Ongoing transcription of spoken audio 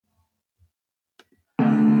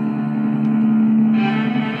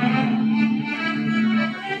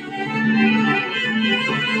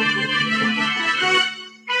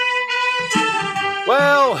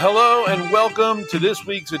hello, and welcome to this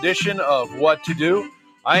week's edition of What to Do.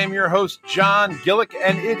 I am your host, John Gillick,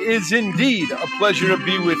 and it is indeed a pleasure to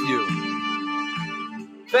be with you.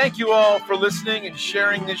 Thank you all for listening and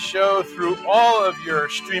sharing this show through all of your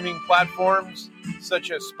streaming platforms, such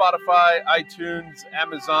as Spotify, iTunes,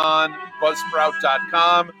 Amazon,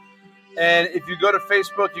 Buzzsprout.com. And if you go to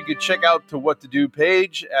Facebook, you can check out the What to Do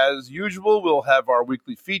page. As usual, we'll have our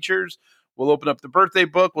weekly features. We'll open up the birthday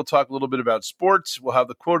book. We'll talk a little bit about sports. We'll have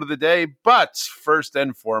the quote of the day. But first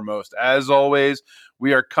and foremost, as always,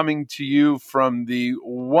 we are coming to you from the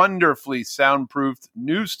wonderfully soundproofed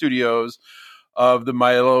new studios of the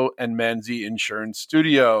Milo and Manzi Insurance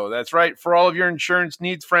Studio. That's right. For all of your insurance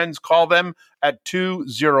needs, friends, call them at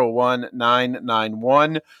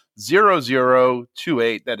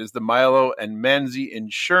 201-991-0028. That is the Milo and Manzi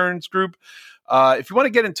Insurance Group. If you want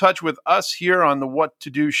to get in touch with us here on the What to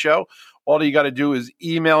Do show, all you got to do is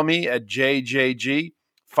email me at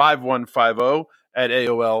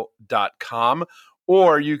jjg5150@aol.com,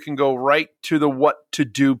 or you can go right to the What to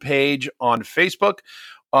Do page on Facebook,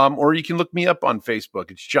 or you can look me up on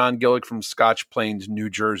Facebook. It's John Gillick from Scotch Plains, New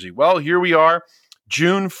Jersey. Well, here we are,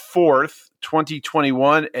 June 4th,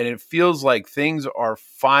 2021, and it feels like things are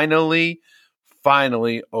finally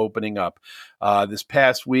opening up. This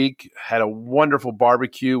past week, had a wonderful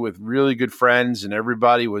barbecue with really good friends, and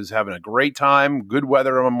everybody was having a great time. Good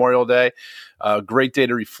weather on Memorial Day. A great day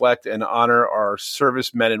to reflect and honor our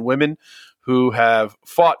servicemen and women who have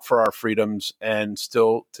fought for our freedoms and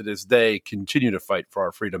still to this day continue to fight for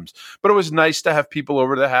our freedoms. But it was nice to have people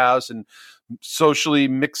over to the house and socially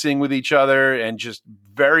mixing with each other, and just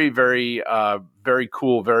very, very, very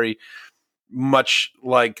cool, very much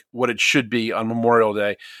like what it should be on Memorial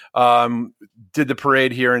Day. Did the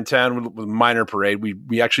parade here in town, with a minor parade.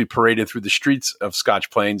 We actually paraded through the streets of Scotch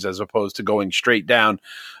Plains as opposed to going straight down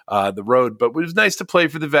the road. But it was nice to play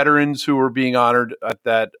for the veterans who were being honored at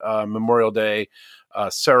that Memorial Day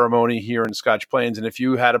ceremony here in Scotch Plains. And if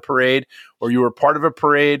you had a parade or you were part of a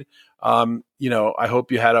parade, I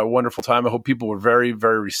hope you had a wonderful time. I hope people were very,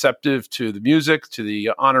 very receptive to the music, to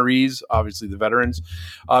the honorees, obviously the veterans.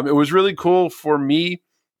 It was really cool for me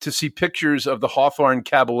to see pictures of the Hawthorne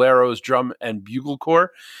Caballeros Drum and Bugle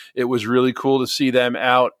Corps. It was really cool to see them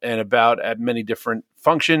out and about at many different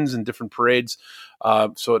functions and different parades.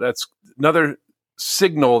 So that's another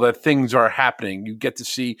signal that things are happening. You get to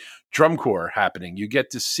see Drum Corps happening. You get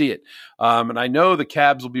to see it. And I know the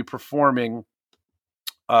Cabs will be performing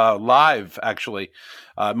live, actually.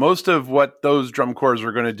 Most of what those drum corps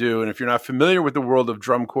are going to do, and if you're not familiar with the world of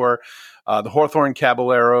drum corps, the Hawthorne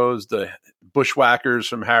Caballeros, the Bushwhackers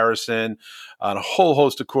from Harrison, and a whole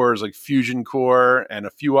host of corps like Fusion Corps and a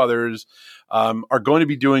few others are going to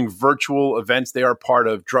be doing virtual events. They are part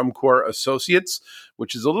of Drum Corps Associates,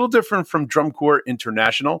 which is a little different from Drum Corps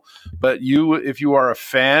International. But if you are a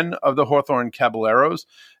fan of the Hawthorne Caballeros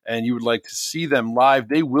and you would like to see them live,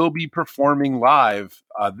 they will be performing live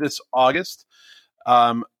this August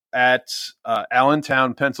at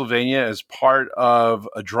Allentown, Pennsylvania, as part of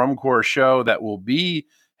a drum corps show that will be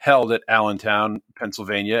held at Allentown,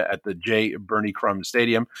 Pennsylvania, at the J. Bernie Crum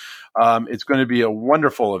Stadium. It's going to be a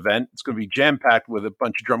wonderful event. It's going to be jam-packed with a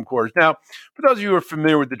bunch of drum corps. Now, for those of you who are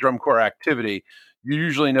familiar with the drum corps activity, you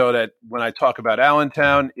usually know that when I talk about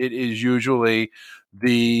Allentown, it is usually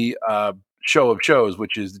the show of shows,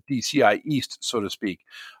 which is the DCI East, so to speak.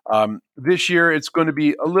 This year, it's going to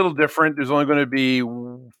be a little different. There's only going to be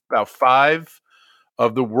about 5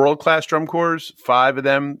 of the world-class drum corps, 5 of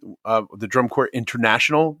them, the Drum Corps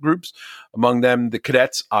International groups, among them the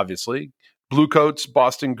Cadets, obviously, Bluecoats,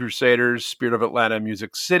 Boston Crusaders, Spirit of Atlanta,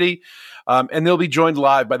 Music City, and they'll be joined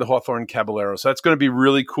live by the Hawthorne Caballeros. So that's going to be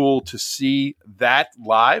really cool to see that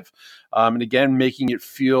live, and again, making it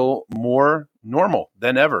feel more normal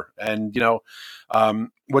than ever. And,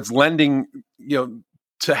 what's lending,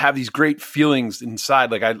 to have these great feelings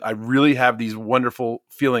inside, like I really have these wonderful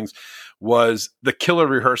feelings, was the killer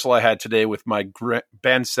rehearsal I had today with my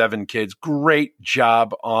Band 7 kids. Great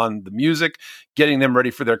job on the music, getting them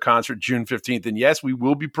ready for their concert June 15th. And yes, we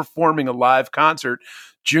will be performing a live concert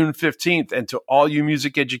June 15th. And to all you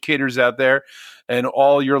music educators out there and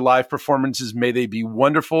all your live performances, may they be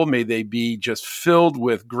wonderful. May they be just filled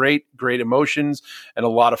with great, great emotions and a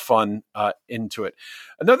lot of fun into it.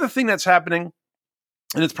 Another thing that's happening,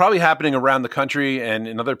 and it's probably happening around the country and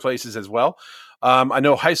in other places as well. I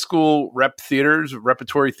know high school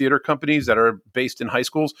repertory theater companies that are based in high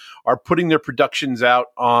schools are putting their productions out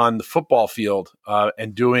on the football field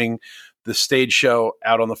and doing the stage show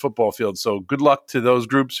out on the football field. So good luck to those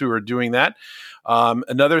groups who are doing that.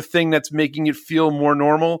 Another thing that's making it feel more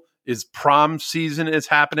normal is prom season is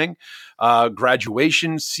happening.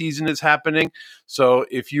 Graduation season is happening. So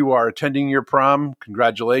if you are attending your prom,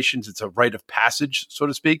 congratulations. It's a rite of passage, so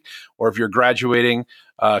to speak. Or if you're graduating,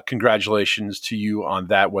 congratulations to you on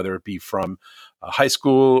that, whether it be from high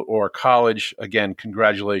school or college. Again,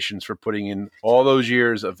 congratulations for putting in all those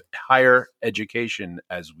years of higher education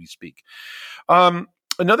as we speak.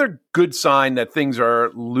 Another good sign that things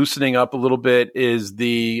are loosening up a little bit is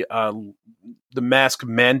the mask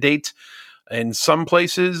mandate. In some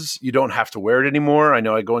places, you don't have to wear it anymore. I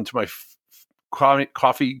know I go into my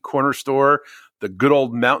coffee corner store, the good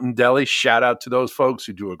old Mountain Deli. Shout out to those folks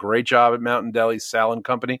who do a great job at Mountain Deli, Sal and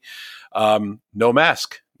Company. No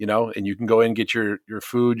mask, and you can go in and get your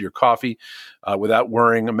food, your coffee without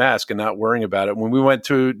wearing a mask and not worrying about it. When we went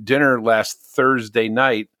to dinner last Thursday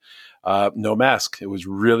night, no mask. It was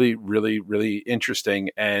really, really, really interesting.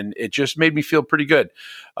 And it just made me feel pretty good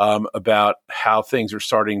about how things are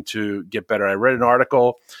starting to get better. I read an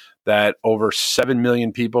article that over 7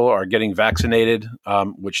 million people are getting vaccinated,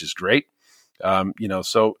 which is great.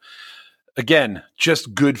 So again,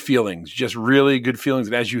 just good feelings, just really good feelings.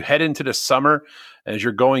 And as you head into the summer, as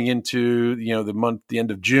you're going into, the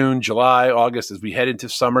end of June, July, August, as we head into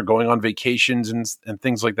summer, going on vacations and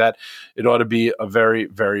things like that, it ought to be a very,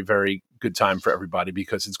 very, very good time for everybody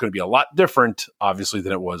because it's going to be a lot different, obviously,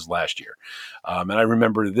 than it was last year. And I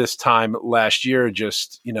remember this time last year,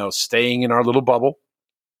 just, staying in our little bubble,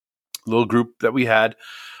 little group that we had,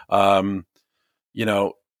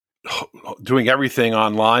 doing everything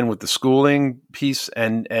online with the schooling piece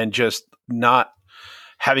and just not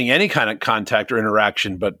having any kind of contact or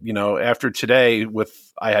interaction. But, after today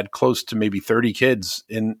I had close to maybe 30 kids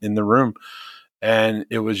in the room and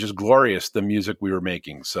it was just glorious, the music we were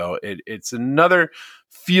making. So it's another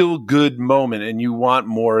feel good moment. And you want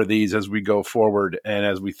more of these as we go forward. And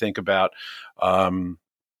as we think about, how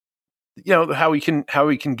we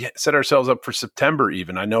can set ourselves up for September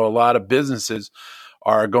even. I know a lot of businesses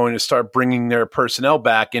are going to start bringing their personnel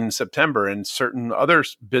back in September, and certain other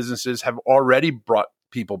businesses have already brought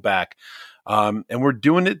people back. And we're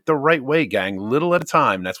doing it the right way, gang, little at a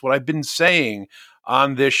time. That's what I've been saying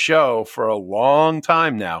on this show for a long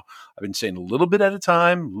time now. I've been saying a little bit at a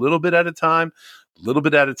time, little bit at a time, little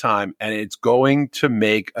bit at a time, and it's going to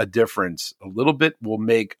make a difference. A little bit will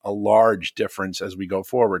make a large difference as we go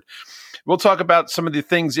forward. We'll talk about some of the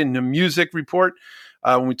things in the music report.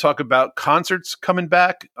 When we talk about concerts coming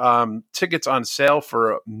back, tickets on sale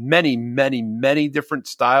for many, many, many different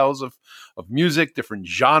styles of music, different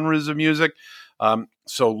genres of music.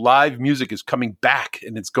 So live music is coming back,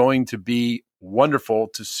 and it's going to be wonderful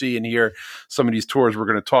to see and hear some of these tours we're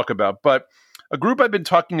going to talk about. But a group I've been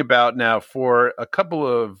talking about now for a couple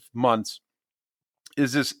of months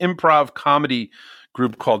is this improv comedy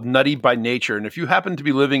group called Nutty by Nature. And if you happen to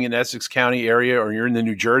be living in Essex County area or you're in the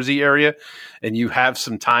New Jersey area and you have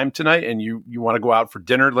some time tonight and you want to go out for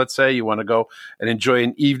dinner, let's say you want to go and enjoy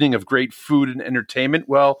an evening of great food and entertainment,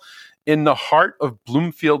 well, in the heart of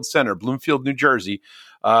Bloomfield Center, Bloomfield, New Jersey,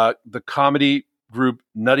 the comedy group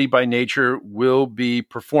Nutty by Nature will be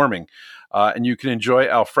performing. And you can enjoy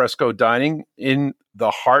al fresco dining in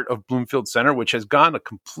the heart of Bloomfield Center, which has gone a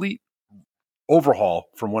complete overhaul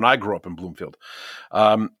from when I grew up in Bloomfield.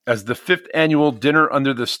 As the 5th annual Dinner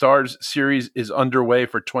Under the Stars series is underway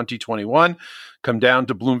for 2021, come down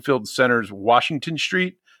to Bloomfield Center's Washington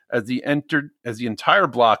Street as the entire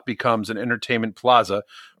block becomes an entertainment plaza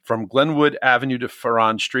from Glenwood Avenue to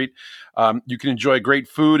Farron Street. You can enjoy great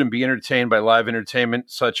food and be entertained by live entertainment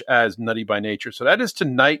such as Nutty by Nature. So that is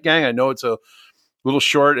tonight, gang. I know it's a little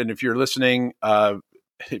short, and if you're listening,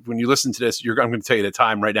 when you listen to this, I'm going to tell you the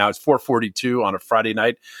time right now. It's 4:42 on a Friday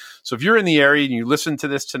night. So if you're in the area and you listen to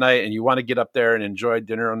this tonight and you want to get up there and enjoy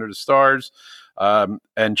Dinner Under the Stars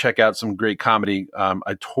and check out some great comedy,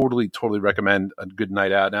 I totally recommend a good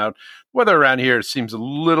night out. Now, weather around here seems a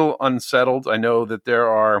little unsettled. I know that there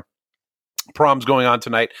are proms going on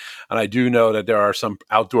tonight, and I do know that there are some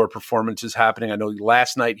outdoor performances happening. I know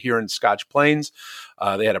last night here in Scotch Plains,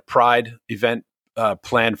 they had a Pride event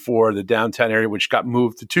planned for the downtown area, which got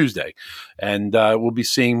moved to Tuesday. And we'll be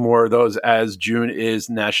seeing more of those as June is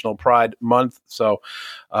National Pride Month. So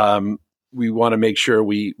we want to make sure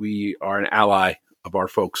we are an ally of our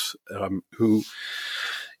folks who,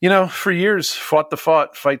 for years fight the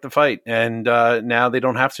fight. And now they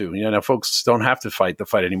don't have to. Now folks don't have to fight the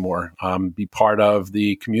fight anymore. Be part of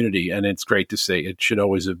the community. And it's great to see. It should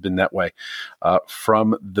always have been that way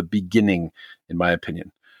from the beginning, in my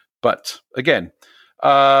opinion. But again,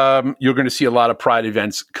 You're going to see a lot of Pride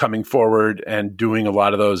events coming forward and doing a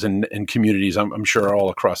lot of those in communities, I'm sure, all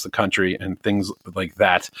across the country and things like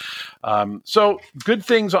that. So good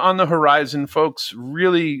things on the horizon, folks.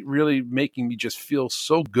 Really, really making me just feel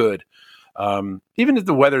so good. Even if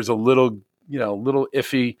the weather's a little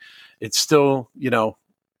iffy, it's still,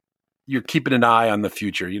 you're keeping an eye on the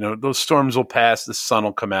future. Those storms will pass, the sun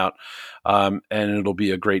will come out, and it'll be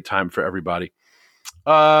a great time for everybody.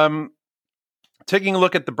 Taking a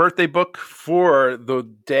look at the birthday book for the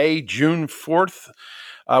day, June 4th,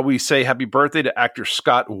 we say happy birthday to actor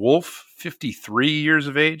Scott Wolf, 53 years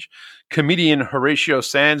of age. Comedian Horatio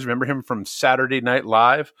Sanz, remember him from Saturday Night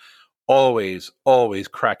Live? Always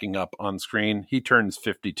cracking up on screen. He turns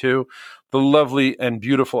 52. The lovely and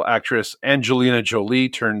beautiful actress Angelina Jolie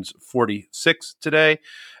turns 46 today.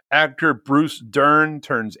 Actor Bruce Dern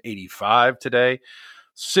turns 85 today.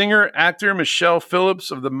 Singer-actor Michelle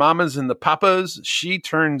Phillips of the Mamas and the Papas, she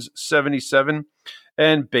turns 77.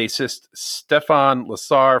 And bassist Stefan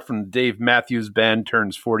Lassar from Dave Matthews Band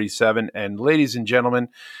turns 47. And ladies and gentlemen,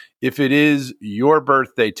 if it is your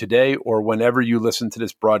birthday today or whenever you listen to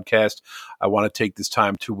this broadcast, I want to take this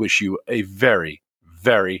time to wish you a very,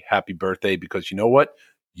 very happy birthday, because you know what?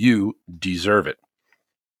 You deserve it.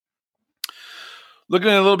 Looking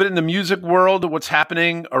at a little bit in the music world, what's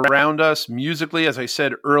happening around us musically, as I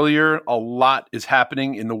said earlier, a lot is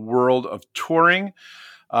happening in the world of touring.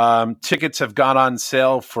 Tickets have gone on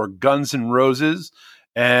sale for Guns N' Roses,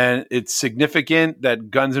 and it's significant that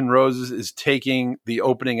Guns N' Roses is taking the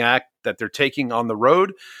opening act that they're taking on the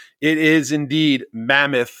road. It is indeed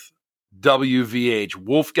Mammoth WVH.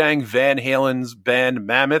 Wolfgang Van Halen's band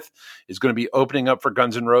Mammoth is going to be opening up for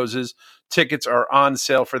Guns N' Roses. Tickets are on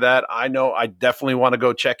sale for that. I know I definitely want to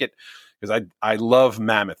go check it because I love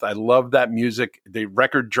Mammoth. I love that music. The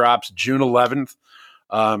record drops June 11th.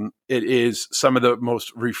 It is some of the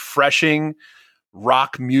most refreshing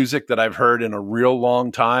rock music that I've heard in a real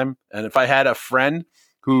long time. And if I had a friend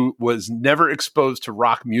who was never exposed to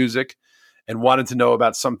rock music and wanted to know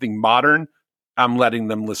about something modern, I'm letting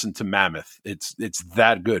them listen to Mammoth. It's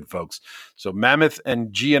that good, folks. So Mammoth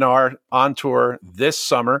and GNR on tour this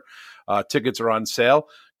summer. Tickets are on sale.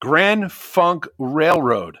 Grand Funk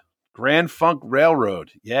Railroad.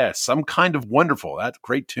 Yeah, Some Kind of Wonderful. That's a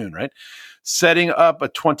great tune, right? Setting up a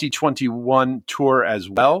 2021 tour as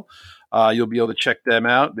well. You'll be able to check them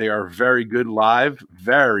out. They are very good live.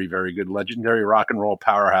 Very, very good. Legendary rock and roll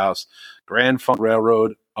powerhouse. Grand Funk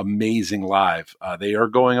Railroad, amazing live. They are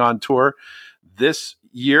going on tour this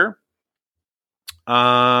year.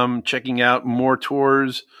 Checking out more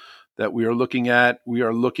tours that we are looking at. We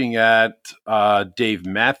are looking at Dave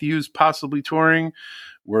Matthews possibly touring.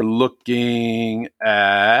 We're looking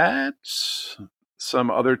at some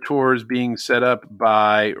other tours being set up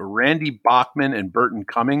by Randy Bachman and Burton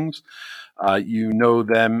Cummings. You know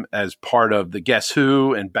them as part of the Guess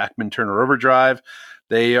Who and Bachman Turner Overdrive.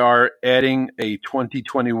 They are adding a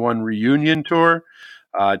 2021 reunion tour.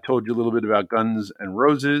 I told you a little bit about Guns N'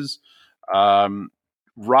 Roses.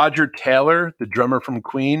 Roger Taylor, the drummer from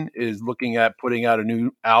Queen, is looking at putting out a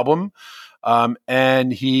new album.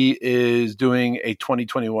 And he is doing a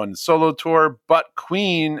 2021 solo tour. But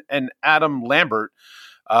Queen and Adam Lambert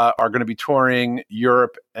are going to be touring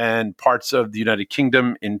Europe and parts of the United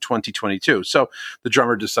Kingdom in 2022. So the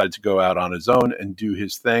drummer decided to go out on his own and do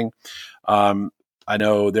his thing. I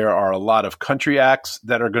know there are a lot of country acts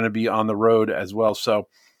that are going to be on the road as well. So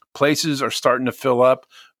places are starting to fill up.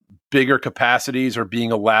 Bigger capacities are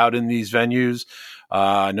being allowed in these venues.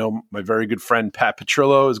 I know my very good friend Pat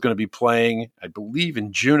Petrillo is going to be playing, I believe,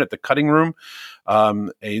 in June at the Cutting Room.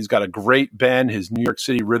 He's got a great band. His New York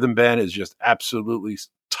City rhythm band is just absolutely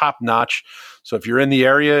top notch. So if you're in the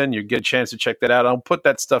area and you get a chance to check that out, I'll put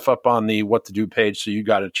that stuff up on the What to Do page so you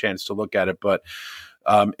got a chance to look at it. But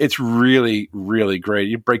it's really, really great.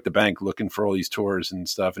 You break the bank looking for all these tours and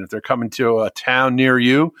stuff. And if they're coming to a town near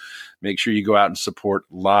you, make sure you go out and support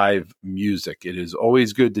live music. It is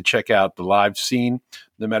always good to check out the live scene,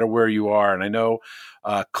 no matter where you are. And I know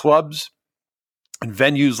clubs and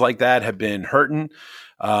venues like that have been hurting.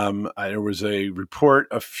 There was a report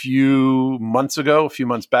a few months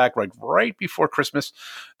back, right before Christmas,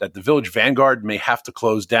 that the Village Vanguard may have to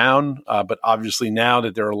close down. But obviously now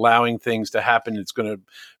that they're allowing things to happen, it's going to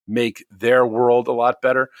make their world a lot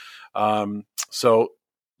better. So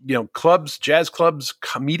clubs, jazz clubs,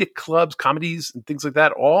 comedic clubs, comedies, and things like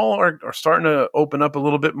that, all are starting to open up a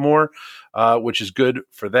little bit more, which is good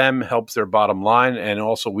for them, helps their bottom line, and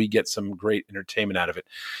also we get some great entertainment out of it.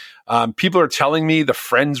 People are telling me the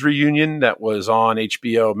Friends reunion that was on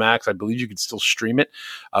HBO Max, I believe you could still stream it,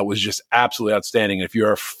 was just absolutely outstanding. If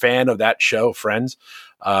you're a fan of that show, Friends,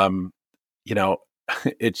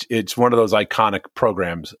 it's one of those iconic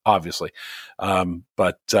programs, obviously.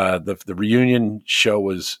 But the reunion show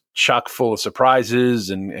was chock full of surprises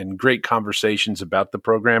and great conversations about the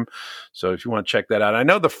program. So if you want to check that out, I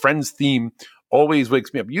know the Friends theme always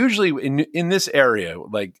wakes me up. Usually in this area,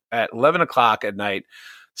 like at 11 o'clock at night,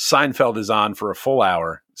 Seinfeld is on for a full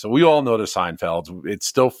hour. So we all know the Seinfeld. It's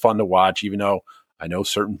still fun to watch, even though I know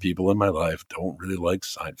certain people in my life don't really like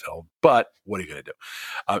Seinfeld. But what are you going to do?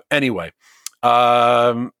 Anyway.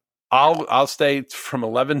 I'll stay from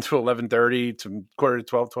 11 to 11:30 to quarter to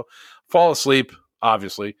 12, fall asleep,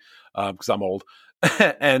 obviously, because I'm old.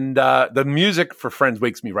 And the music for Friends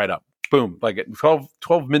wakes me right up. Boom. Like at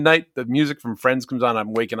 12 midnight, the music from Friends comes on.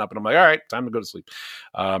 I'm waking up and I'm like, all right, time to go to sleep.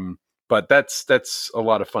 But that's a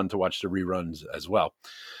lot of fun to watch the reruns as well.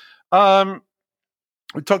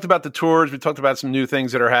 We talked about the tours. We talked about some new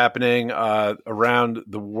things that are happening around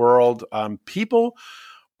the world. People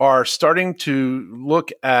are starting to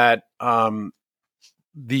look at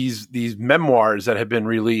these memoirs that have been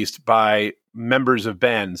released by members of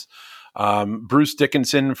bands. Bruce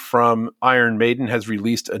Dickinson from Iron Maiden has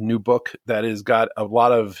released a new book that has got a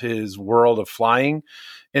lot of his world of flying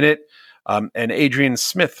in it. And Adrian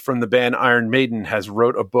Smith from the band Iron Maiden has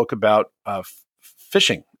wrote a book about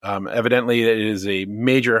fishing. Evidently, it is a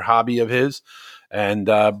major hobby of his. And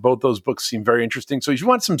both those books seem very interesting. So if you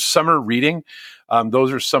want some summer reading,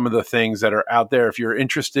 those are some of the things that are out there. If you're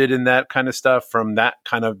interested in that kind of stuff from that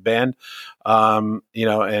kind of band,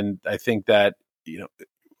 and I think that,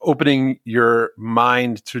 opening your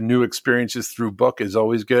mind to new experiences through book is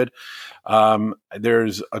always good.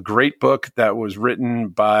 There's a great book that was written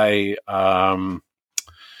by, I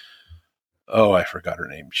forgot her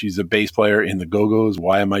name. She's a bass player in the Go-Go's.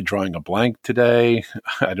 Why am I drawing a blank today?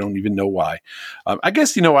 I don't even know why. I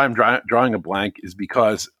guess why I'm drawing a blank is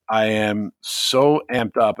because I am so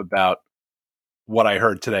amped up about what I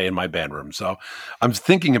heard today in my band room. So I'm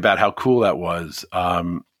thinking about how cool that was.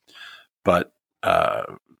 But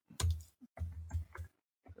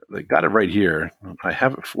they got it right here. I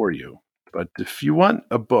have it for you. But if you want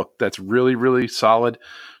a book that's really, really solid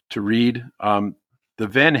to read, the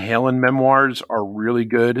Van Halen memoirs are really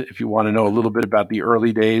good if you want to know a little bit about the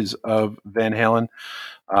early days of Van Halen,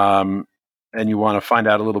 and you want to find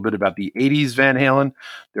out a little bit about the 80s Van Halen.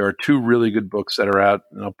 There are two really good books that are out,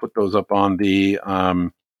 and I'll put those up on the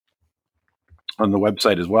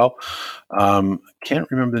website as well.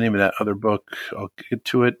 Can't remember the name of that other book. I'll get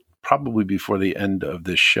to it probably before the end of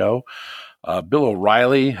this show. Bill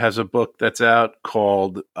O'Reilly has a book that's out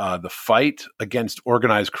called The Fight Against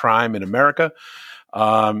Organized Crime in America.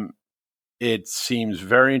 It seems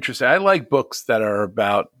very interesting. I like books that are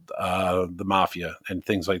about the mafia and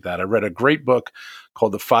things like that. I read a great book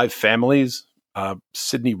called The Five Families.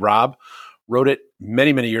 Sidney Robb wrote it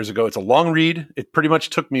many, many years ago. It's a long read. It pretty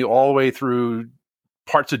much took me all the way through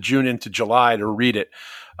parts of June into July to read it.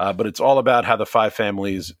 But it's all about how the five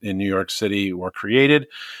families in New York City were created.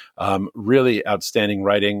 Really outstanding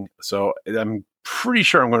writing. So I'm pretty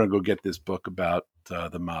sure I'm going to go get this book about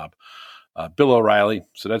the mob. Bill O'Reilly.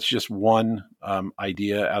 So that's just one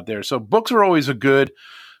idea out there. So books are always a good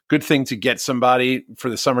thing to get somebody for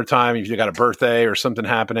the summertime. If you got a birthday or something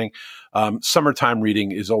happening, summertime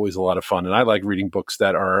reading is always a lot of fun. And I like reading books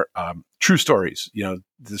that are true stories.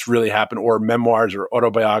 This really happened, or memoirs or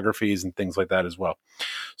autobiographies and things like that as well.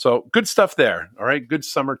 So good stuff there. All right. Good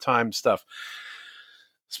summertime stuff.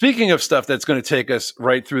 Speaking of stuff that's going to take us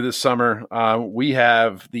right through the summer, we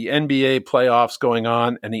have the NBA playoffs going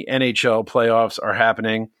on and the NHL playoffs are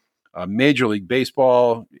happening. Major League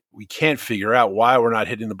Baseball, we can't figure out why we're not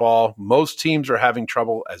hitting the ball. Most teams are having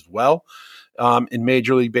trouble as well. In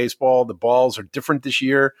Major League Baseball, the balls are different this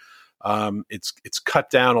year. It's cut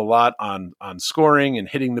down a lot on scoring and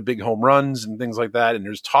hitting the big home runs and things like that. And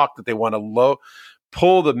there's talk that they want to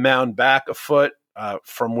pull the mound back a foot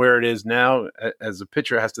from where it is now, as the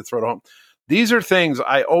pitcher has to throw it home. These are things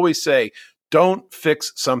I always say, don't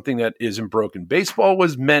fix something that isn't broken. Baseball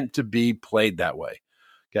was meant to be played that way.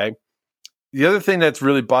 Okay. The other thing that's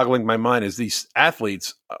really boggling my mind is these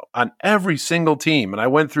athletes on every single team. And I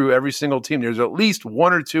went through every single team. There's at least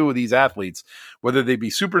one or two of these athletes, whether they be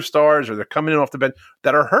superstars or they're coming in off the bench,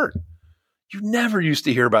 that are hurt. You never used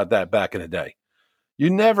to hear about that back in the day. You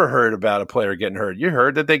never heard about a player getting hurt. You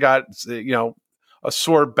heard that they got, a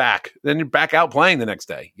sore back, then you're back out playing the next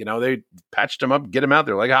day. They patched him up, get him out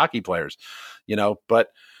there like hockey players, but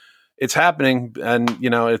it's happening, and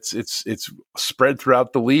it's spread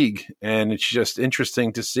throughout the league, and it's just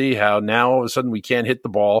interesting to see how now all of a sudden we can't hit the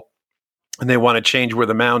ball, and they want to change where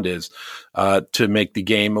the mound is to make the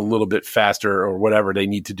game a little bit faster or whatever they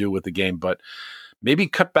need to do with the game. But maybe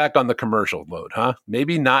cut back on the commercial load, huh?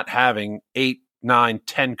 Maybe not having 8, 9,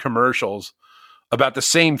 10 commercials about the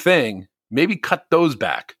same thing. Maybe cut those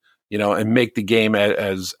back, and make the game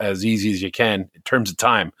as easy as you can in terms of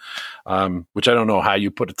time, which I don't know how you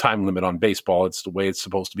put a time limit on baseball. It's the way it's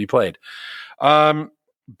supposed to be played.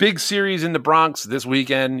 Big series in the Bronx this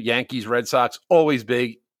weekend, Yankees, Red Sox, always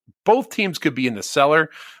big. Both teams could be in the cellar.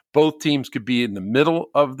 Both teams could be in the middle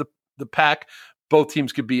of the pack. Both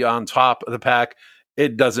teams could be on top of the pack.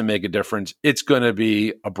 It doesn't make a difference. It's going to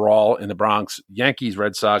be a brawl in the Bronx. Yankees,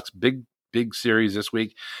 Red Sox, big series this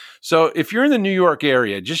week. So if you're in the New York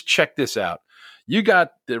area, just check this out. You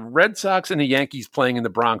got the Red Sox and the Yankees playing in the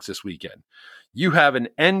Bronx this weekend. You have an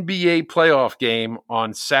NBA playoff game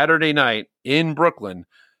on Saturday night in Brooklyn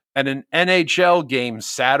and an NHL game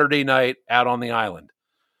Saturday night out on the island.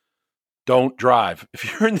 Don't drive. If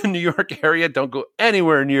you're in the New York area, don't go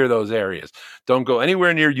anywhere near those areas. Don't go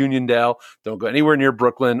anywhere near Uniondale. Don't go anywhere near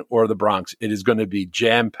Brooklyn or the Bronx. It is going to be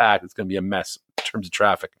jam-packed. It's going to be a mess in terms of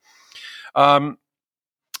traffic.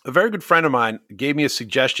 A very good friend of mine gave me a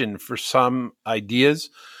suggestion for some ideas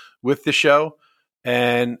with the show,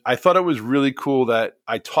 and I thought it was really cool that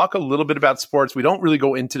I talk a little bit about sports. We don't really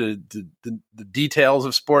go into the details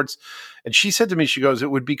of sports. And she said to me, she goes, it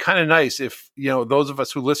would be kind of nice if, those of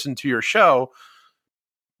us who listen to your show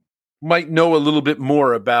might know a little bit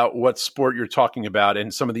more about what sport you're talking about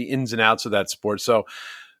and some of the ins and outs of that sport. So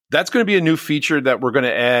that's going to be a new feature that we're going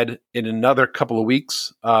to add in another couple of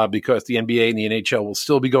weeks because the NBA and the NHL will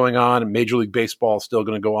still be going on and Major League Baseball is still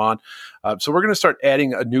going to go on. So we're going to start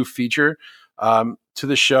adding a new feature to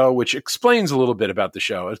the show, which explains a little bit about the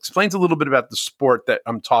show. It explains a little bit about the sport that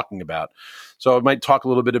I'm talking about. So I might talk a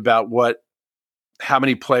little bit about how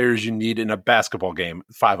many players you need in a basketball game,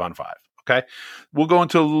 5-on-5. Okay. We'll go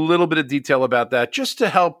into a little bit of detail about that just to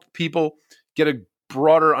help people get a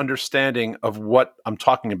broader understanding of what I'm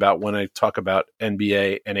talking about when I talk about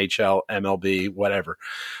NBA, NHL, MLB, whatever.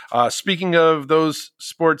 Speaking of those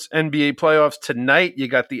sports, NBA playoffs tonight, you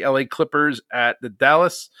got the LA Clippers at the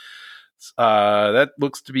Dallas. That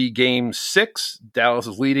looks to be game 6. Dallas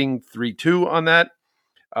is leading 3-2 on that.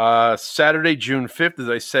 Saturday, June 5th, as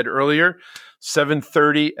I said earlier,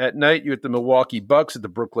 7:30 at night, you get the Milwaukee Bucks at the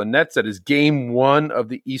Brooklyn Nets. That is game 1 of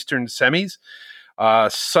the Eastern semis.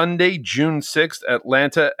 Sunday, June 6th,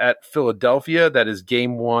 Atlanta at Philadelphia. That is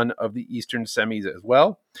game 1 of the Eastern semis as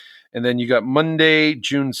well. And then you got Monday,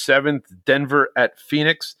 June 7th, Denver at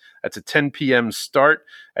Phoenix. That's a 10 p.m. start.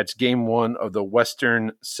 That's game 1 of the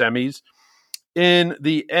Western semis. In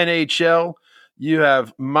the NHL, you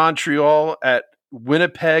have Montreal at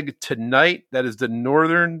Winnipeg tonight. That is the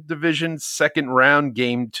Northern Division, second round,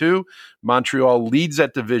 game 2. Montreal leads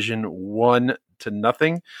that division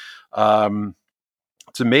 1-0.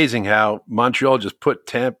 It's amazing how Montreal just put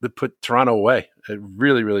Toronto away.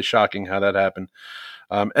 Really, really shocking how that happened.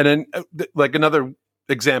 And then, like another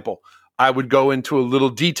example, I would go into a little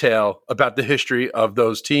detail about the history of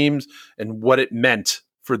those teams and what it meant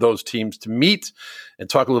for those teams to meet, and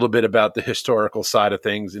talk a little bit about the historical side of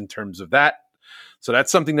things in terms of that. So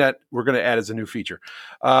that's something that we're going to add as a new feature.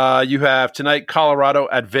 You have tonight Colorado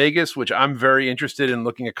at Vegas, which I'm very interested in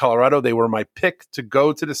looking at Colorado. They were my pick to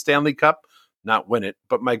go to the Stanley Cup. Not win it,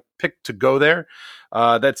 but my pick to go there.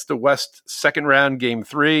 That's the West second round, game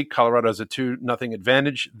 3. Colorado has a 2-0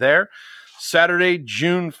 advantage there. Saturday,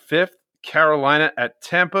 June 5th, Carolina at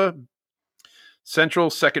Tampa. Central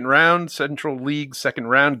League second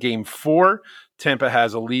round, game 4. Tampa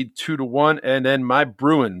has a lead 2-1. And then my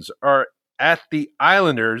Bruins are at the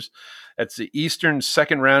Islanders. That's the Eastern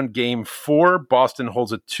second round, game 4. Boston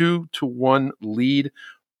holds a 2-1 lead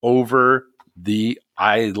over the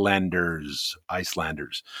Icelanders.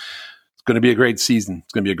 It's going to be a great season.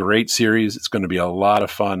 It's going to be a great series. It's going to be a lot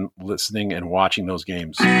of fun listening and watching those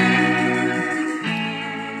games.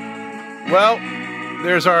 Well,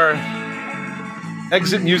 there's our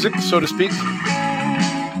exit music, so to speak.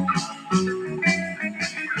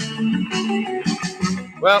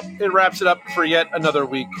 Well, it wraps it up for yet another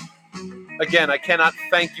week. Again, I cannot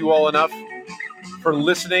thank you all enough for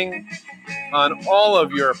listening on all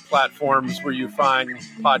of your platforms where you find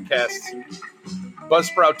podcasts.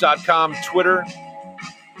 Buzzsprout.com, Twitter,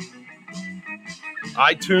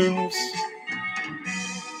 iTunes,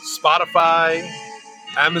 Spotify,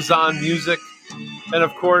 Amazon Music, and,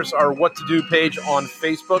 of course, our What to Do page on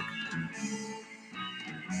Facebook.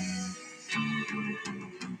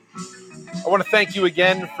 I want to thank you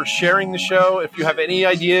again for sharing the show. If you have any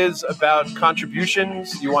ideas about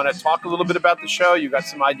contributions, you want to talk a little bit about the show, you got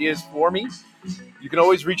some ideas for me, you can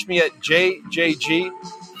always reach me at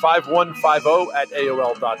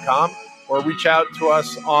jjg5150@aol.com or reach out to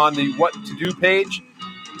us on the What to Do page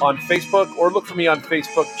on Facebook, or look for me on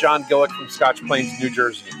Facebook, John Gillick from Scotch Plains, New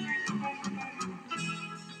Jersey.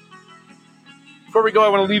 Before we go, I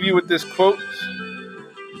want to leave you with this quote.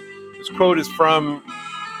 This quote is from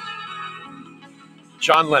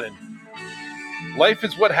John Lennon. Life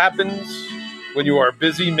is what happens when you are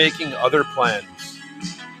busy making other plans.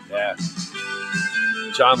 Yeah.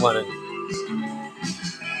 John Lennon.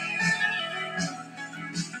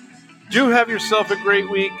 Do have yourself a great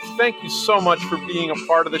week. Thank you so much for being a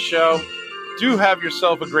part of the show. Do have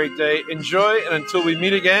yourself a great day. Enjoy, and until we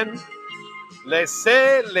meet again,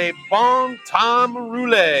 laissez les bons temps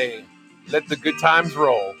rouler. Let the good times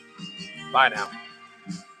roll. Bye now.